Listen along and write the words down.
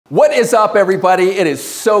What is up, everybody? It is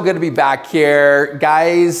so good to be back here.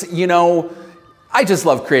 Guys, you know, I just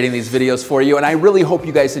love creating these videos for you, and I really hope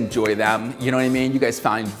you guys enjoy them. You know what I mean? You guys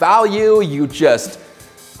find value,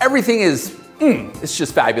 everything is, it's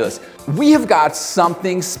just fabulous. We have got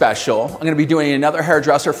something special. I'm gonna be doing another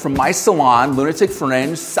hairdresser from my salon, Lunatic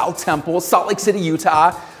Fringe, South Temple, Salt Lake City,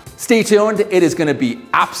 Utah. Stay tuned, it is gonna be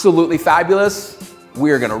absolutely fabulous.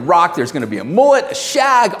 We are gonna rock. There's gonna be a mullet, a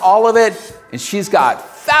shag, all of it, and she's got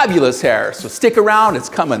fabulous hair, so stick around, it's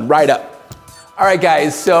coming right up. All right,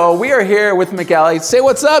 guys, so we are here with Miguel. Say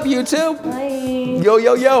what's up, YouTube. Hi. Yo,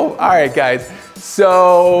 yo, yo. All right, guys.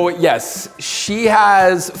 So, yes, she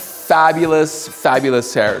has fabulous,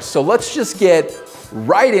 fabulous hair. So let's just get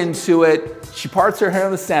right into it. She parts her hair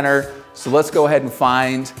in the center, so let's go ahead and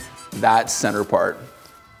find that center part.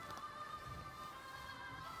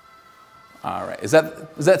 All right, is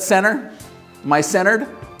that center? Am I centered?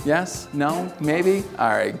 Yes? No? Maybe? All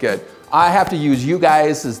right, good. I have to use you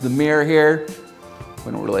guys as the mirror here.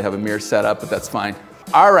 We don't really have a mirror set up, but that's fine.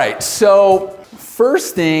 All right, so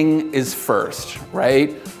first thing is first,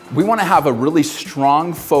 right? We wanna have a really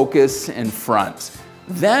strong focus in front.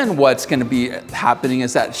 Then what's gonna be happening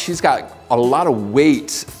is that she's got a lot of weight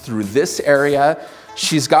through this area.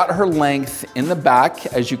 She's got her length in the back,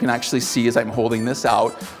 as you can actually see as I'm holding this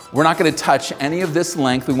out. We're not gonna touch any of this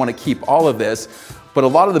length. We wanna keep all of this, but a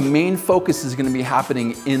lot of the main focus is gonna be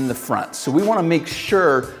happening in the front. So we wanna make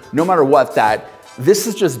sure, no matter what, that this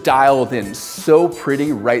is just dialed in so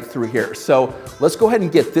pretty right through here. So let's go ahead and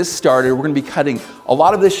get this started. We're gonna be cutting a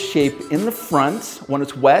lot of this shape in the front when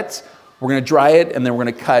it's wet. We're gonna dry it, and then we're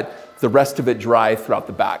gonna cut the rest of it dry throughout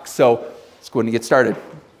the back. So let's go ahead and get started.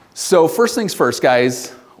 So first things first, guys,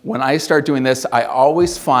 when I start doing this, I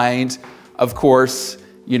always find, of course,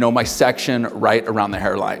 you know, my section right around the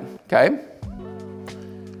hairline, okay?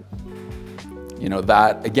 You know,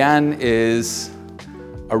 that again is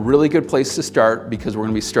a really good place to start because we're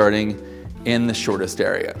gonna be starting in the shortest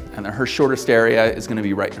area. And her shortest area is gonna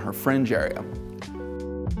be right in her fringe area.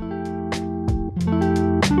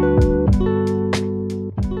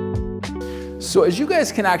 So as you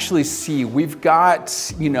guys can actually see, we've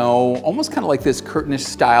got, you know, almost kind of like this curtainish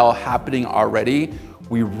style happening already.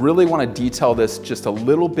 We really want to detail this just a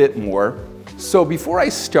little bit more. So before I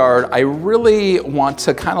start, I really want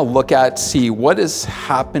to kind of look at, see what is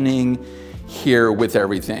happening here with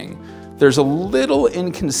everything. There's a little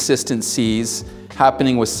inconsistencies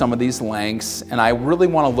happening with some of these lengths, and I really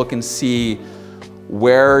want to look and see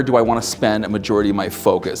where do I want to spend a majority of my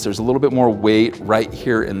focus. There's a little bit more weight right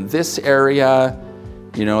here in this area.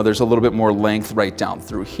 You know, there's a little bit more length right down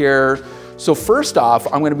through here. So first off,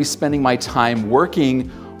 I'm going to be spending my time working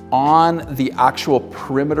on the actual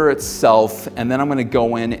perimeter itself, and then I'm going to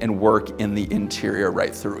go in and work in the interior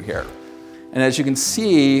right through here. And as you can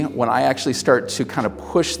see, when I actually start to kind of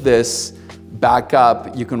push this back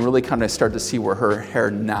up, you can really kind of start to see where her hair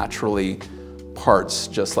naturally parts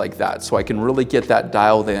just like that. So I can really get that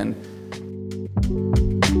dialed in.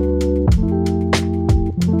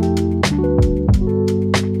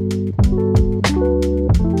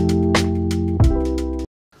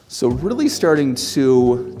 So really starting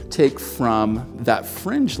to take from that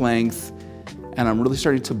fringe length, and I'm really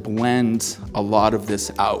starting to blend a lot of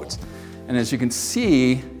this out. And as you can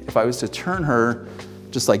see, if I was to turn her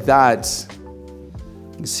just like that,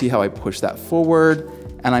 you can see how I push that forward,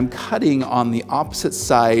 and I'm cutting on the opposite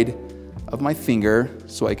side of my finger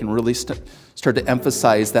so I can really start to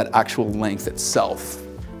emphasize that actual length itself.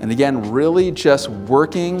 And again, really just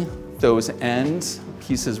working those end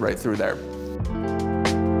pieces right through there.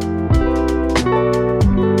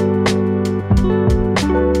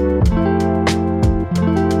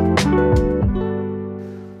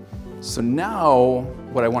 So now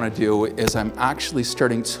what I want to do is I'm actually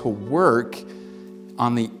starting to work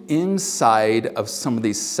on the inside of some of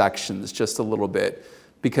these sections just a little bit,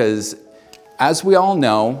 because as we all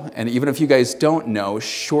know, and even if you guys don't know,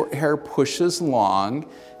 short hair pushes long,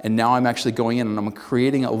 and now I'm actually going in and I'm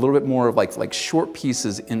creating a little bit more of like short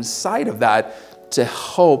pieces inside of that to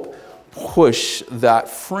help push that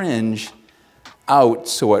fringe out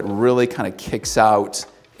so it really kind of kicks out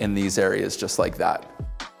in these areas just like that.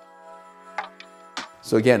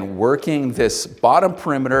 So again, working this bottom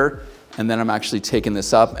perimeter, and then I'm actually taking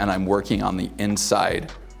this up and I'm working on the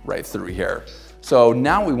inside right through here. So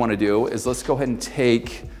now what we want to do is let's go ahead and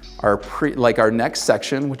take our next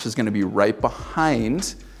section, which is going to be right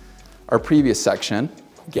behind our previous section.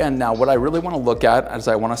 Again, now what I really want to look at is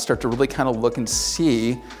I want to start to really kind of look and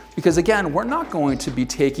see, because again, we're not going to be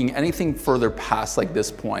taking anything further past like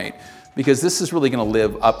this point, because this is really going to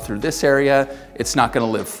live up through this area. It's not going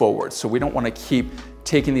to live forward. So we don't want to keep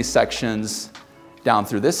taking these sections down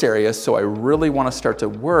through this area. So I really want to start to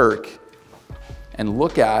work and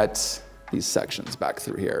look at these sections back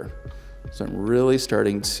through here. So I'm really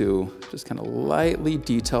starting to just kind of lightly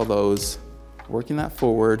detail those, working that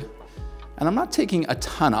forward. And I'm not taking a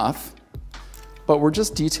ton off, but we're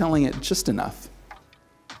just detailing it just enough.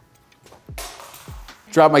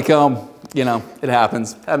 Drop my comb, you know, it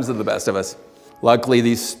happens to the best of us. Luckily,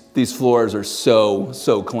 these floors are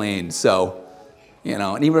so clean. So, you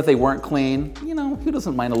know, and even if they weren't clean, you know, who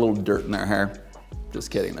doesn't mind a little dirt in their hair? Just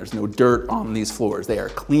kidding, there's no dirt on these floors. They are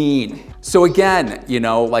clean. So again, you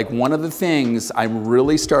know, like one of the things I'm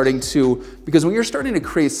really starting to, because when you're starting to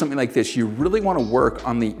create something like this, you really want to work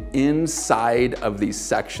on the inside of these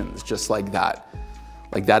sections, just like that.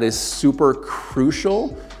 Like that is super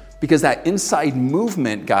crucial because that inside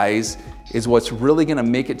movement, guys, is what's really gonna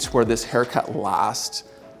make it to where this haircut lasts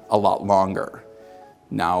a lot longer.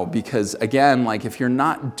 Now, because again, like if you're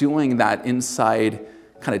not doing that inside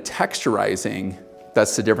kind of texturizing,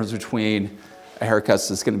 that's the difference between a haircut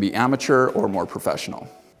that's gonna be amateur or more professional.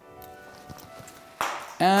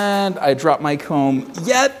 And I dropped my comb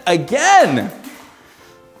yet again.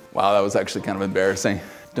 Wow, that was actually kind of embarrassing.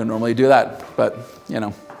 Don't normally do that, but you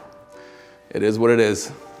know, it is what it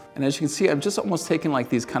is. And as you can see, I'm just almost taking like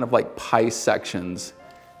these kind of like pie sections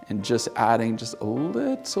and just adding just a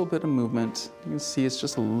little bit of movement. You can see it's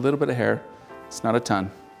just a little bit of hair. It's not a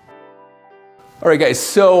ton. All right, guys,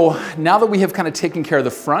 so now that we have kind of taken care of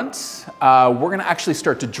the front, we're gonna actually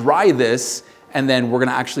start to dry this, and then we're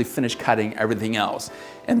gonna actually finish cutting everything else.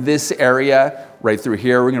 And this area right through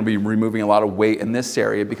here, we're gonna be removing a lot of weight in this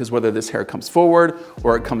area because whether this hair comes forward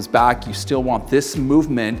or it comes back, you still want this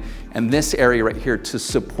movement and this area right here to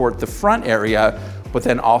support the front area, but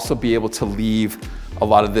then also be able to leave a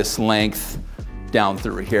lot of this length down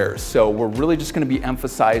through here. So we're really just gonna be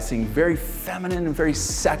emphasizing very feminine and very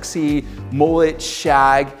sexy mullet,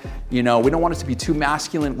 shag. You know, we don't want it to be too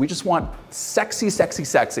masculine. We just want sexy, sexy,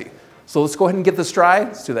 sexy. So let's go ahead and get this dry.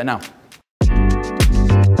 Let's do that now.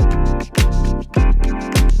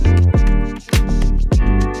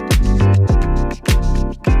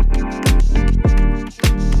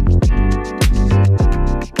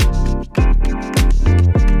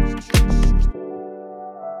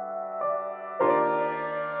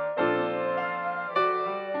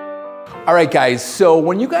 All right, guys, so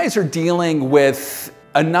when you guys are dealing with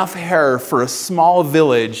enough hair for a small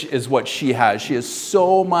village is what she has. She has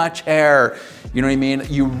so much hair, you know what I mean?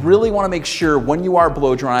 You really wanna make sure when you are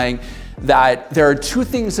blow drying that there are two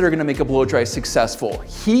things that are gonna make a blow dry successful: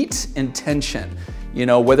 heat and tension. You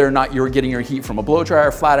know, whether or not you're getting your heat from a blow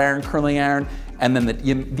dryer, flat iron, curling iron, and then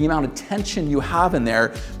the amount of tension you have in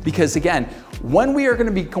there. Because again, when we are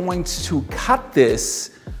gonna be going to cut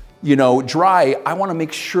this, you know, dry, I wanna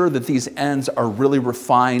make sure that these ends are really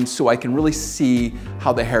refined so I can really see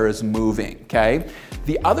how the hair is moving, okay?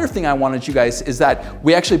 The other thing I wanted you guys is that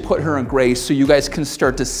we actually put her in gray so you guys can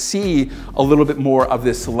start to see a little bit more of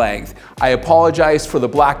this length. I apologize for the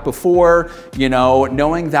black before, you know,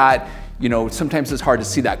 knowing that, you know, sometimes it's hard to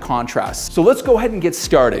see that contrast. So let's go ahead and get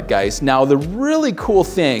started, guys. Now, the really cool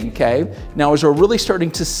thing, okay, now is we're really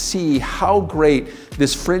starting to see how great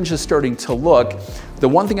this fringe is starting to look. The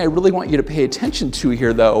one thing I really want you to pay attention to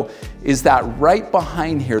here, though, is that right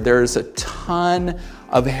behind here, there is a ton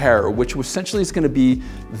of hair, which essentially is gonna be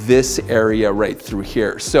this area right through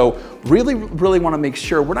here. So really wanna make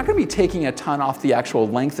sure, we're not gonna be taking a ton off the actual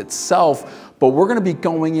length itself, but we're gonna be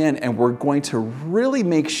going in and we're going to really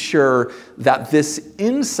make sure that this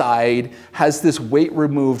inside has this weight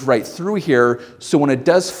removed right through here. So when it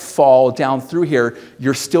does fall down through here,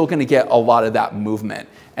 you're still gonna get a lot of that movement.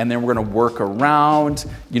 And then we're gonna work around,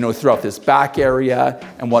 you know, throughout this back area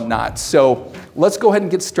and whatnot. So let's go ahead and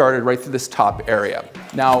get started right through this top area.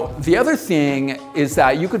 Now, the other thing is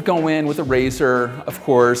that you could go in with a razor, of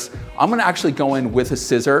course. I'm gonna actually go in with a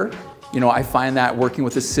scissor. You know, I find that working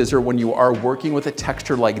with a scissor, when you are working with a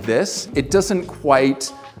texture like this, it doesn't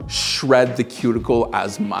quite shred the cuticle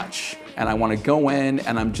as much. And I wanna go in,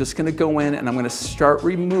 and I'm just gonna go in and I'm gonna start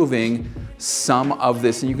removing some of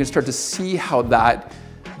this. And you can start to see how that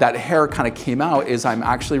hair kind of came out is I'm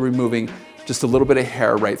actually removing just a little bit of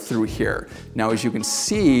hair right through here. Now, as you can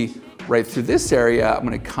see, right through this area, I'm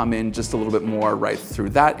gonna come in just a little bit more right through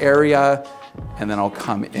that area, and then I'll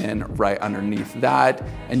come in right underneath that.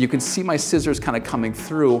 And you can see my scissors kind of coming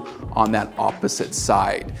through on that opposite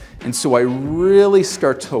side. And so I really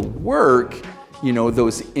start to work, you know,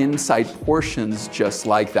 those inside portions just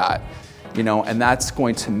like that. You know, and that's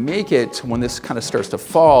going to make it, when this kind of starts to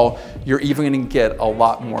fall, you're even gonna get a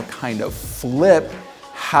lot more kind of flip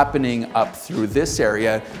happening up through this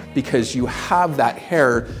area because you have that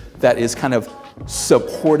hair that is kind of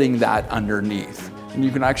supporting that underneath. And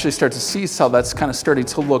you can actually start to see how that's kind of starting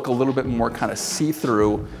to look a little bit more kind of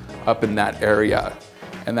see-through up in that area.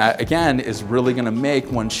 And that again is really gonna make,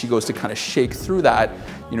 when she goes to kind of shake through that,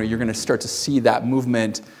 you know, you're gonna start to see that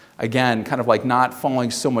movement again, kind of like not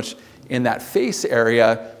falling so much in that face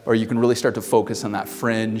area, or you can really start to focus on that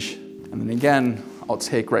fringe. And then again, I'll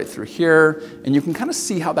take right through here, and you can kind of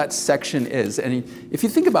see how that section is. And if you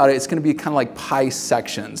think about it, it's gonna be kind of like pie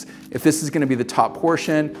sections. If this is gonna be the top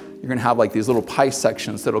portion, you're gonna have like these little pie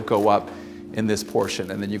sections that'll go up in this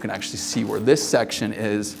portion. And then you can actually see where this section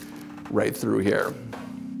is right through here.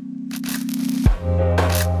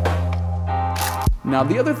 Now,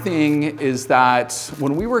 the other thing is that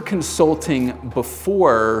when we were consulting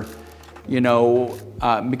before, you know,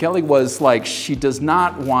 Michele was like, she does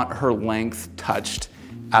not want her length touched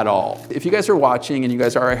at all. If you guys are watching and you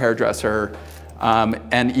guys are a hairdresser,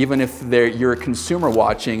 and even if you're a consumer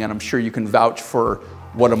watching, and I'm sure you can vouch for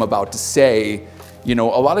what I'm about to say, you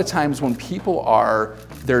know, a lot of times when people are,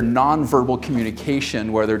 their nonverbal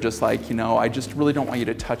communication where they're just like, you know, I just really don't want you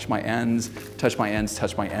to touch my ends, touch my ends,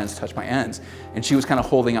 touch my ends, touch my ends. And she was kind of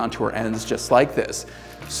holding on to her ends just like this.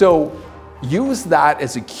 So use that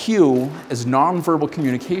as a cue, as nonverbal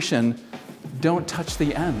communication. Don't touch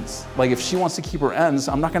the ends. Like if she wants to keep her ends,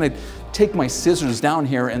 I'm not gonna take my scissors down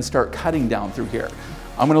here and start cutting down through here.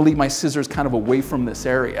 I'm gonna leave my scissors kind of away from this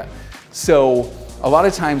area. So a lot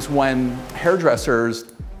of times when hairdressers,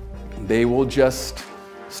 they will just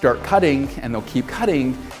start cutting and they'll keep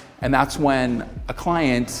cutting, and that's when a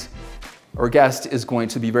client or guest is going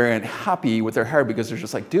to be very unhappy with their hair because they're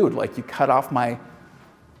just like, dude, like you cut off my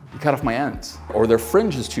ends, or their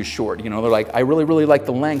fringe is too short. You know, they're like, I really, really like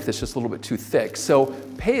the length, it's just a little bit too thick. So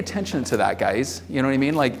pay attention to that, guys. You know what I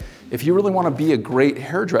mean? Like if you really want to be a great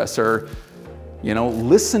hairdresser, you know,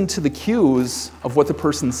 listen to the cues of what the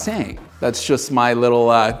person's saying. That's just my little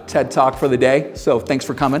TED talk for the day. So thanks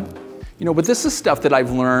for coming. You know, but this is stuff that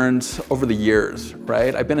I've learned over the years,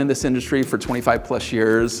 right? I've been in this industry for 25 plus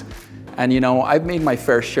years. And you know, I've made my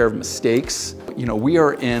fair share of mistakes. You know, we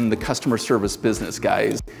are in the customer service business,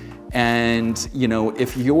 guys. And you know,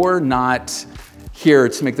 if you're not here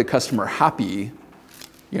to make the customer happy,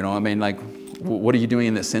 you know, I mean, like, what are you doing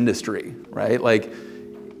in this industry, right? Like,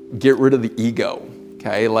 get rid of the ego,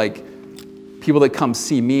 okay? Like, people that come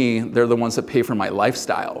see me, they're the ones that pay for my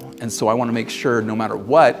lifestyle. And so I wanna make sure no matter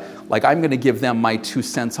what, like I'm gonna give them my 2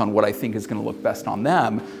 cents on what I think is gonna look best on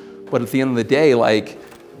them. But at the end of the day, like,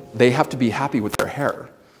 they have to be happy with their hair.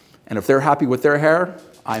 And if they're happy with their hair,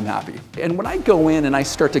 I'm happy. And when I go in and I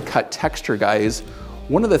start to cut texture, guys,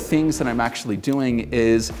 one of the things that I'm actually doing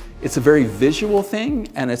is, it's a very visual thing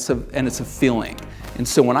and it's a feeling. And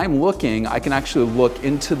so when I'm looking, I can actually look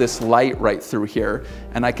into this light right through here,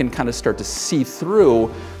 and I can kind of start to see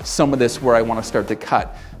through some of this where I want to start to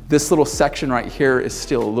cut. This little section right here is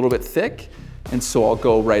still a little bit thick, and so I'll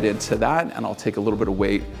go right into that and I'll take a little bit of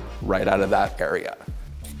weight right out of that area.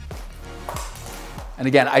 And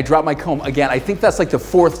again, I dropped my comb again. I think that's like the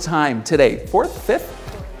 4th time today. 4th, 5th?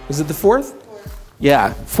 Is it the 4th?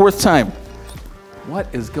 Yeah, 4th time. What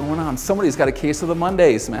is going on? Somebody's got a case of the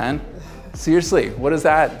Mondays, man. Seriously, what is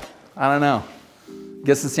that? I don't know.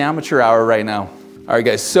 Guess it's amateur hour right now. All right,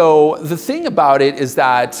 guys, so the thing about it is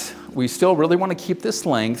that we still really want to keep this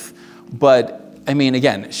length, but I mean,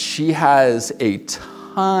 again, she has a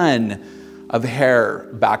ton of hair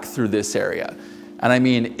back through this area. And I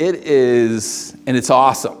mean, it is, and it's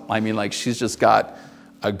awesome. I mean, like she's just got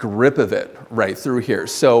a grip of it right through here.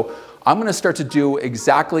 So I'm gonna start to do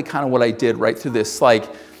exactly kind of what I did right through this, like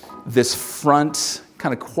this front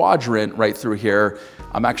kind of quadrant right through here.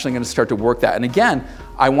 I'm actually gonna start to work that. And again,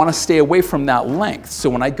 I wanna stay away from that length. So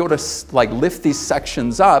when I go to like lift these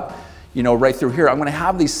sections up, you know, right through here, I'm gonna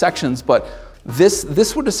have these sections, but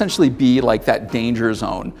this would essentially be like that danger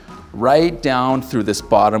zone right down through this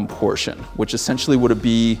bottom portion, which essentially would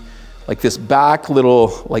be like this back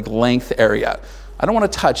little like length area. I don't wanna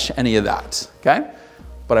touch any of that, okay?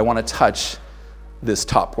 But I wanna touch this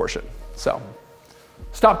top portion. So,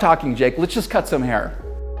 stop talking, Jake. Let's just cut some hair.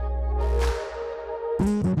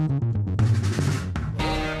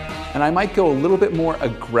 And I might go a little bit more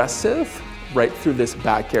aggressive right through this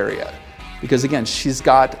back area, because again, she's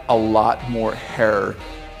got a lot more hair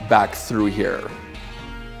back through here.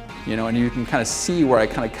 You know, and you can kind of see where I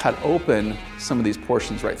kind of cut open some of these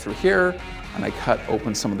portions right through here, and I cut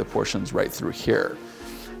open some of the portions right through here.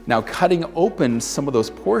 Now, cutting open some of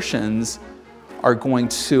those portions are going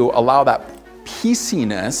to allow that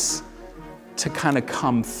pieciness to kind of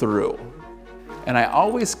come through. And I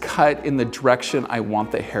always cut in the direction I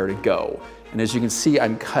want the hair to go. And as you can see,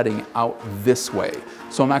 I'm cutting out this way.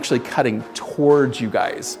 So I'm actually cutting towards you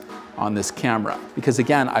guys on this camera. Because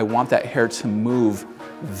again, I want that hair to move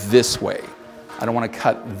this way. I don't want to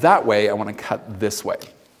cut that way, I want to cut this way.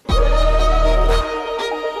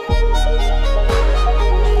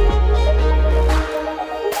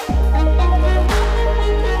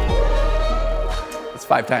 That's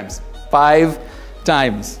 5 times. 5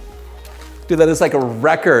 times. Dude, that is like a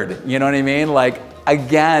record, you know what I mean? Like,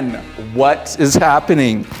 again, what is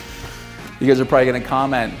happening? You guys are probably gonna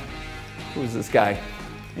comment, who's this guy?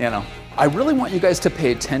 You know, I really want you guys to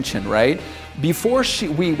pay attention, right? Before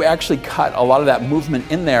we actually cut a lot of that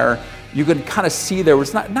movement in there, you could kind of see there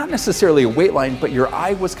was not necessarily a weight line, but your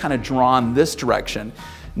eye was kind of drawn this direction.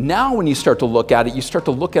 Now when you start to look at it, you start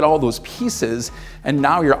to look at all those pieces, and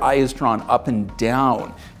now your eye is drawn up and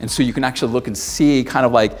down. And so you can actually look and see kind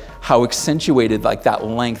of like how accentuated like that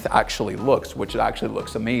length actually looks, which it actually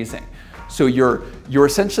looks amazing. So you're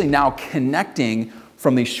essentially now connecting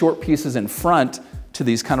from these short pieces in front to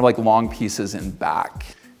these kind of like long pieces in back.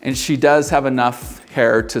 And she does have enough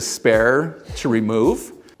hair to spare to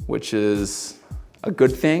remove, which is a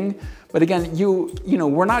good thing. But again, you know,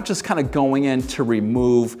 we're not just kind of going in to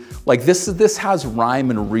remove, like this has rhyme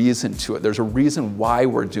and reason to it. There's a reason why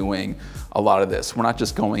we're doing a lot of this. We're not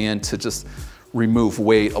just going in to just remove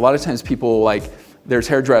weight. A lot of times people there's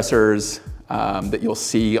hairdressers that you'll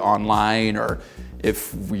see online, or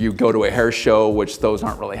if you go to a hair show, which those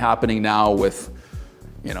aren't really happening now with,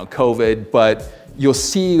 you know, COVID, but you'll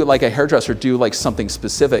see like a hairdresser do like something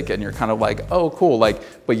specific and you're kind of like, oh, cool, like,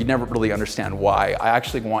 but you never really understand why. I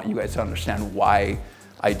actually want you guys to understand why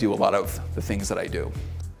I do a lot of the things that I do.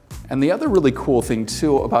 And the other really cool thing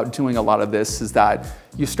too about doing a lot of this is that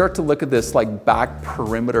you start to look at this like back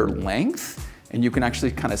perimeter length, and you can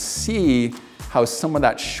actually kind of see how some of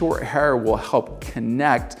that short hair will help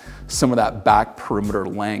connect some of that back perimeter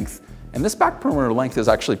length. And this back perimeter length is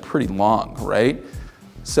actually pretty long, right?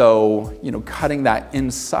 So, you know, cutting that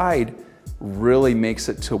inside really makes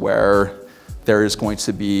it to where there is going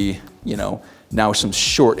to be, you know, now some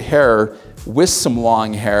short hair with some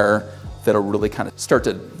long hair that'll really kind of start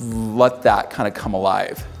to let that kind of come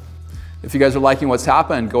alive. If you guys are liking what's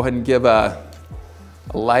happened, go ahead and give a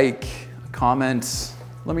like, a comment.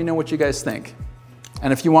 Let me know what you guys think.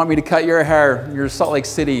 And if you want me to cut your hair, you're Salt Lake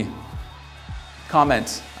City,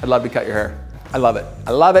 comment. I'd love to cut your hair. I love it.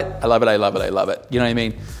 I love it. I love it. I love it. I love it. You know what I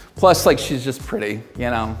mean? Plus, like, she's just pretty, you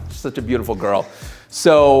know, she's such a beautiful girl.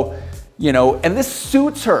 So, you know, and this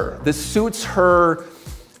suits her. This suits her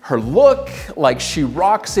look. Like, she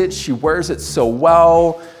rocks it. She wears it so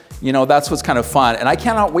well. You know, that's what's kind of fun. And I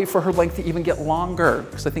cannot wait for her length to even get longer,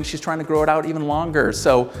 because I think she's trying to grow it out even longer.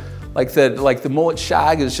 So, like the mullet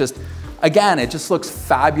shag is just, again, it just looks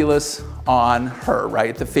fabulous on her,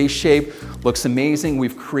 right? The face shape looks amazing.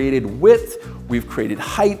 We've created width, we've created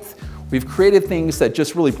height, we've created things that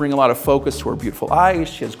just really bring a lot of focus to her beautiful eyes.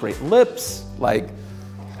 She has great lips, like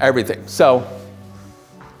everything. So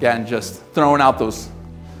again, just throwing out those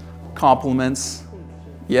compliments.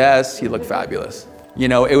 Yes, you look fabulous. You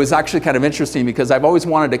know, it was actually kind of interesting because I've always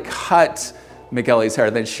wanted to cut Migueli's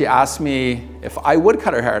hair. Then she asked me if I would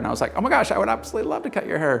cut her hair, and I was like, oh my gosh, I would absolutely love to cut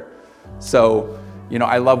your hair. So, you know,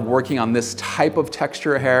 I love working on this type of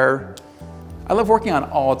texture hair. I love working on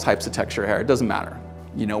all types of texture hair. It doesn't matter.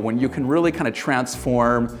 You know, when you can really kind of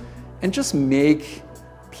transform and just make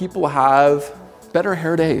people have better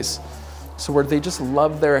hair days. So where they just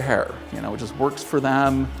love their hair, you know, it just works for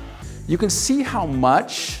them. You can see how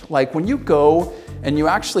much, like when you go and you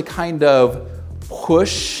actually kind of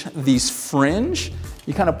push these fringe,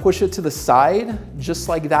 you kind of push it to the side just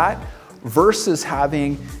like that, versus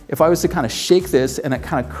having, if I was to kind of shake this and it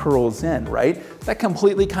kind of curls in, right? That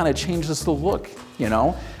completely kind of changes the look, you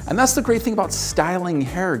know? And that's the great thing about styling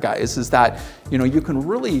hair, guys, is that, you know, you can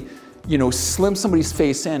really, you know, slim somebody's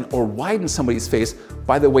face in or widen somebody's face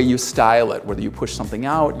by the way you style it. Whether you push something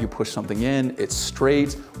out, you push something in, it's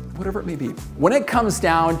straight, whatever it may be. When it comes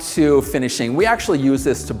down to finishing, we actually use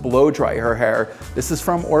this to blow dry her hair. This is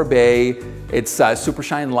from Oribe. It's Super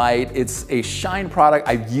Shine Light. It's a shine product.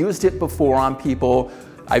 I've used it before on people.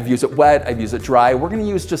 I've used it wet, I've used it dry. We're gonna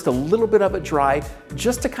use just a little bit of it dry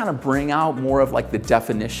just to kind of bring out more of like the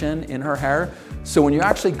definition in her hair. So when you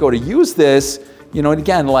actually go to use this, you know, and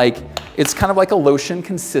again, like it's kind of like a lotion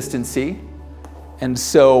consistency. And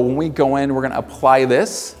so when we go in, we're gonna apply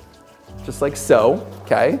this just like so,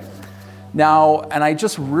 okay? Now, and I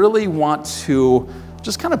just really want to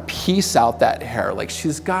just kind of piece out that hair. Like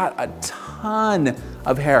she's got a ton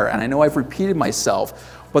of hair, and I know I've repeated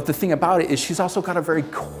myself, But the thing about it is she's also got a very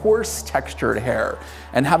coarse textured hair.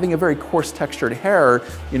 And having a very coarse textured hair,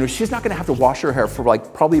 you know, she's not gonna have to wash her hair for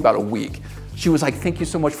like probably about a week. She was like, thank you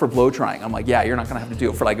so much for blow drying. I'm like, yeah, you're not gonna have to do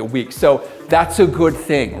it for like a week. So that's a good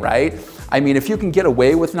thing, right? I mean, if you can get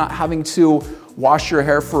away with not having to wash your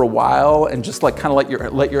hair for a while and just like kind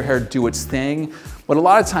of let your hair do its thing. But a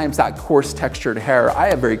lot of times that coarse textured hair, I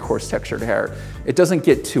have very coarse textured hair, it doesn't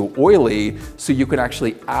get too oily, so you can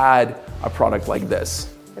actually add a product like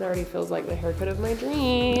this. It already feels like the haircut of my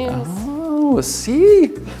dreams. Oh,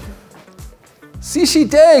 see? See, she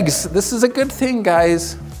digs. This is a good thing,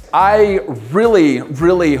 guys. I really,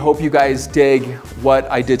 really hope you guys dig what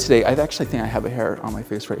I did today. I actually think I have a hair on my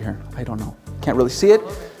face right here. I don't know. Can't really see it.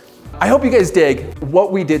 I hope you guys dig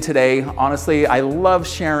what we did today. Honestly, I love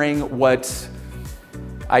sharing what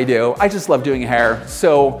I do. I just love doing hair.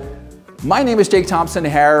 So my name is Jake Thompson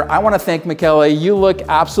Hair. I want to thank Michaela. You look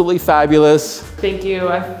absolutely fabulous. Thank you.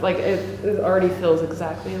 It already feels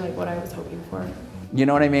exactly like what I was hoping for. You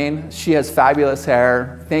know what I mean? She has fabulous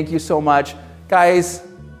hair. Thank you so much. Guys,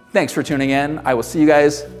 thanks for tuning in. I will see you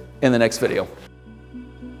guys in the next video.